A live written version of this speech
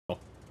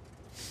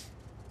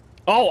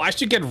Oh, I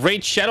should get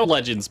Raid Shadow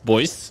Legends,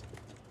 boys.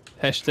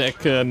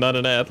 Hashtag not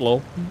an ad,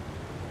 lol.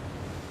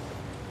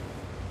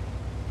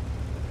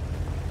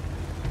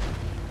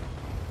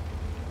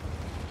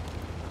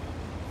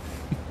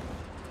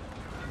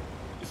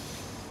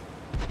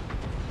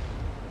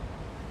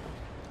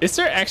 Is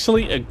there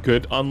actually a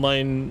good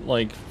online,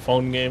 like,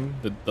 phone game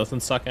that doesn't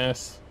suck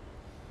ass?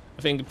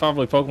 I think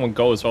probably Pokemon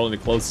Go is probably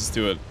the closest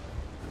to it.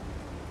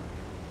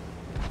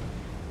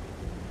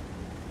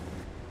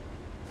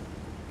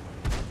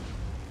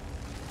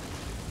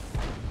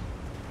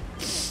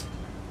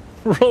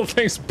 Roll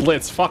thanks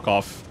Blitz, fuck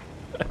off.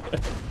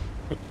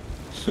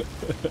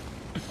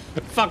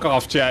 Fuck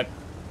off, chat.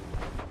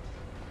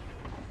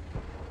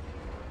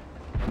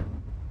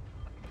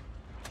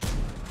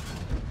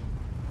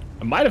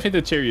 I might have hit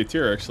the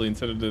Charioteer actually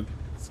instead of the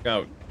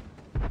Scout,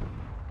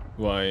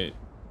 who I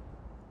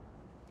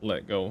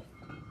let go.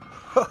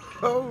 Ho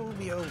ho,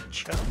 me old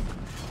chum.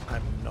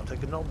 I'm not a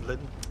gnoblin.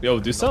 Yo,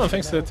 do something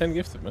thanks to the 10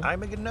 gifted, man.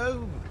 I'm a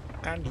gnome,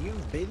 and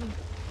you've been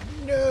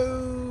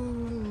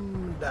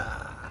gnomed.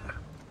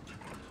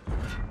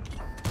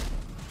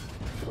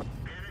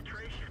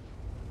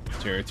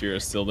 Charioteer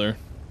is still there.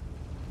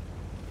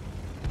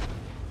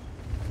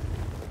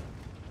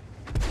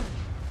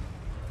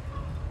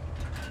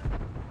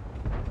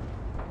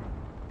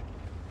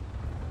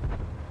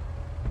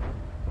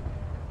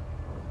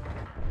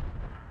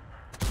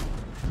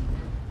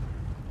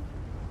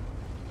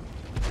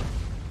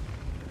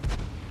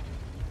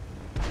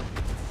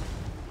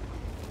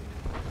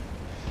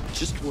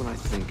 Just when I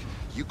think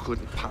you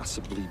couldn't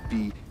possibly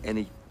be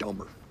any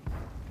dumber,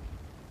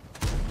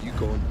 you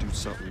go and do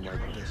something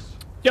like this.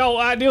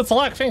 Yo, dude,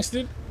 select, thanks,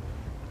 dude.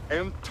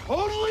 And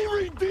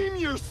totally redeem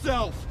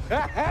yourself.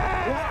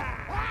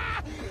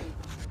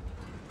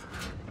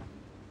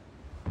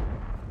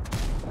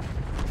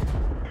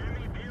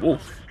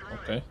 Wolf.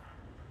 Okay.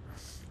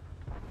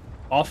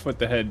 Off with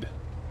the head.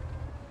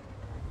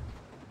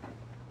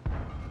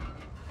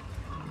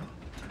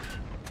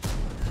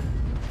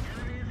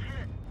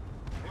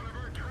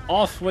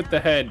 Off with the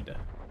head.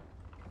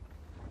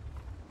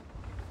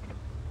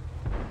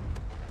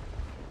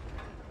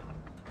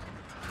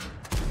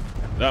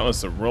 That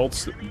was the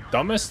world's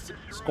dumbest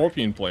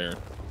Scorpion player.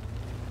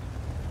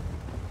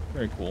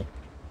 Very cool.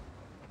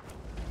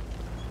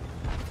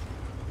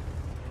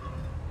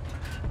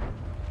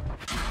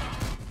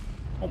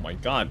 Oh my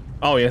god.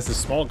 Oh, he has this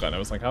small gun. I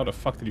was like, how the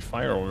fuck did he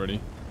fire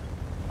already?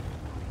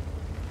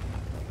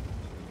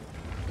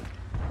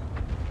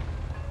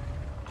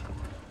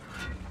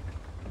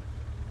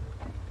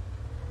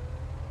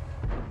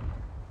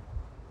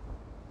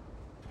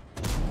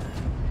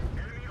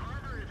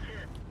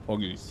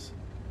 Poggies.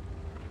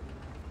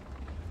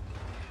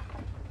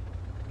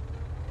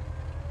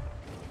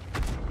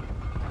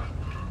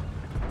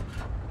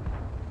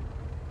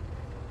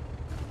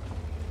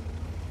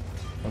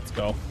 Let's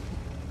go.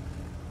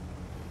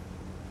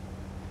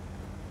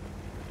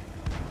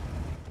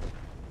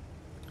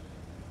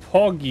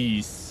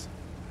 Poggies.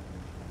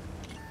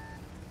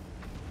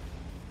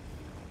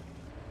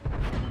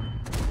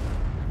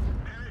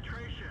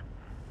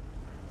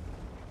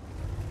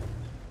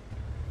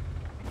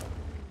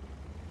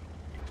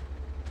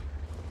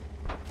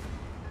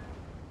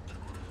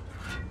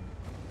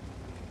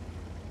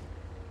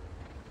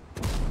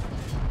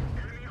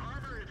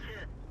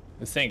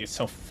 This thing is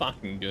so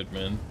fucking good,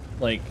 man.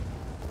 Like,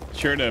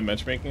 sure, the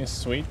matchmaking is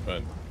sweet,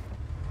 but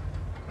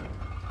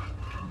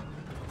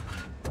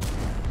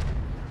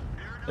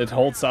it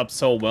holds up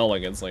so well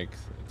against, like,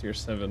 tier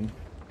 7.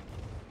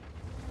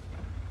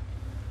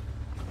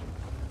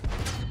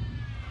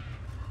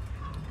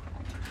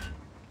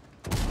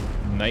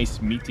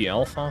 Nice meaty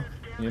alpha,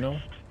 you know?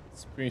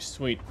 It's pretty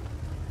sweet.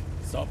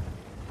 Stop.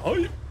 Oh,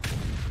 yeah.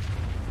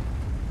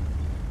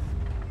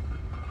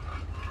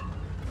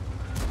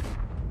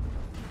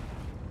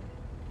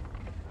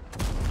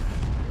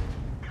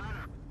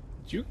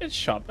 Did you get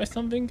shot by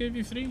something,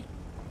 KV3?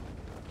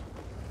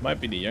 Might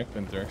be the Yak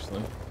Panther,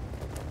 actually.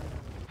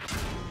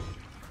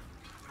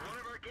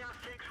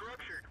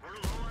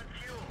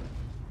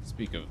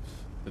 Speak of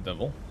the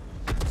devil.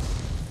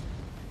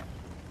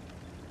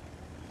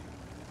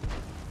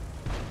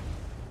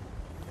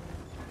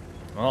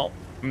 Well,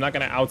 I'm not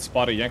gonna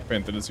outspot a Yak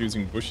Panther that's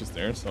using bushes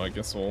there, so I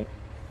guess we'll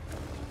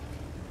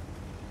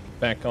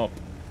back up.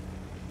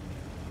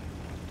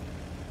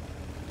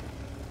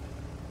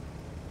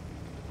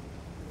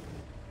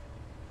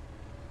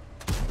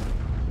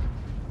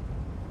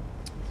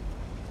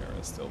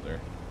 Kara's still there.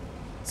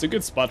 It's a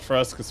good spot for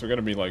us because we're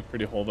gonna be like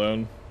pretty hold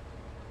on.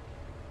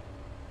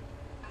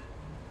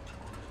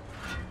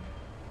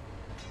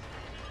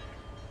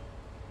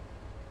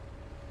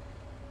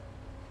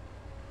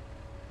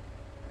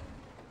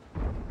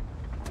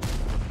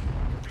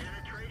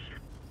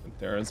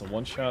 There is a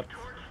one-shot.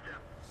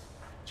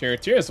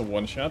 Charioteer is a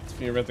one-shot,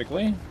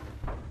 theoretically.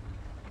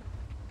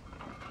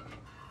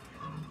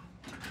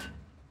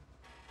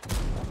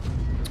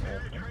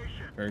 Okay.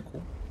 Very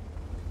cool.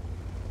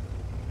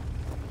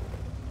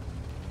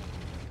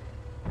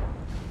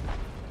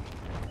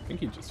 I think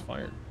he just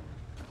fired.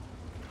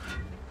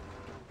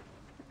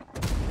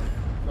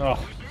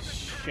 Oh,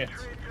 shit.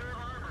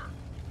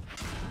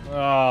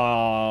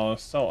 Oh,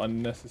 so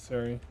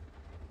unnecessary.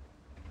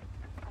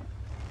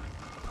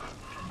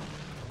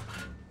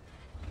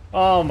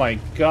 Oh my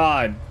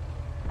god.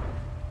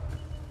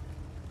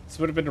 This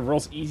would have been the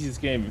world's easiest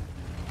game.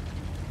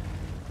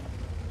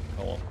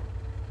 Oh well.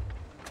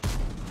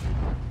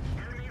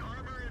 Enemy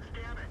armor is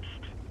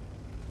damaged.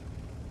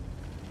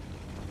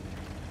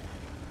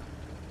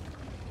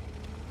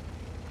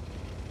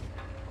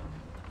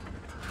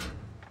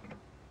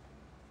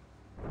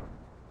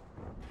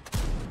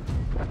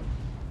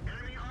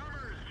 Enemy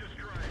armor is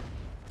destroyed.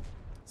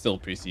 Still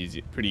pretty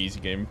easy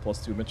game.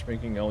 +2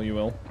 matchmaking,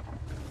 LUL.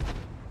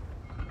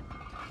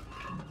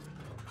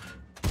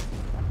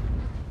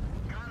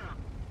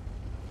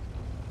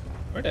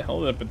 Where the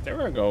hell did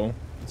Patera go?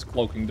 Its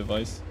cloaking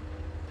device.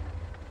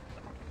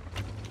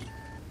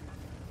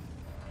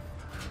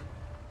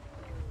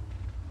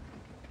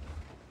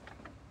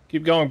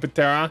 Keep going,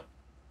 Patera.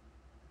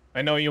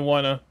 I know you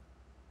wanna.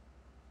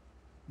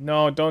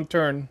 No, don't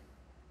turn.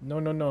 No,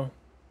 no, no.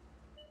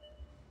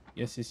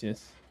 Yes, yes,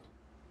 yes.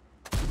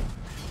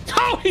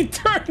 Oh, he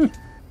turned!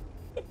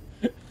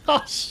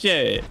 Oh,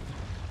 shit.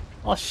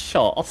 Oh,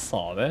 shit. I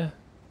saw that.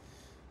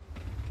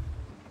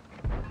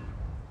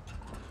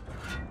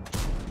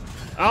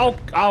 Oh,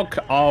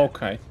 okay.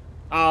 Okay.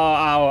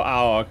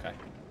 Oh, okay.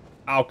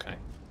 Okay.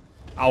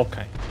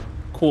 Okay.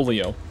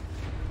 Coolio.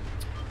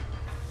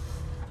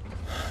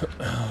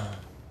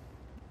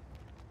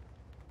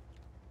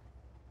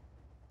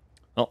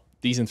 Oh,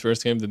 decent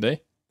first game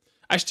today.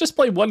 I should just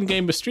play one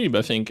game a stream,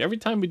 I think. Every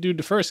time we do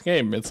the first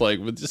game, it's like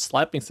we're just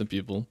slapping some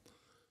people.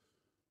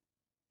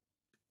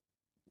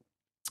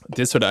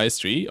 This or the Ice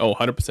 3? Oh,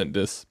 100%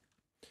 this.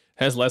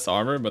 Has less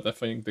armor, but I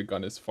think the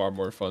gun is far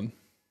more fun.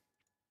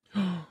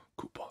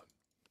 Coupon.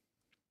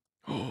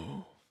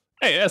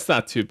 Hey, that's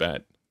not too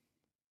bad.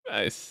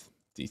 Nice.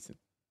 Decent.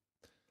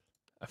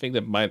 I think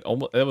that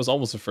was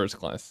almost a first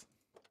class.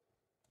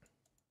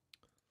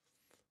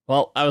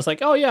 Well, I was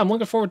like, oh yeah, I'm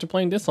looking forward to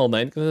playing this all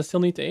night because I still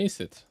need to ace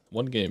it.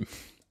 One game.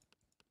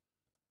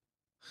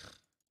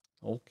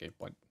 Okay,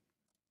 but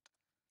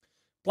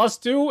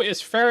 +2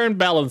 is fair and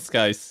balanced,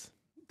 guys.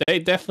 They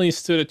definitely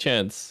stood a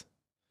chance.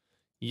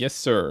 Yes,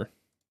 sir.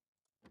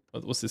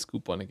 What was this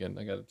coupon again?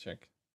 I gotta check.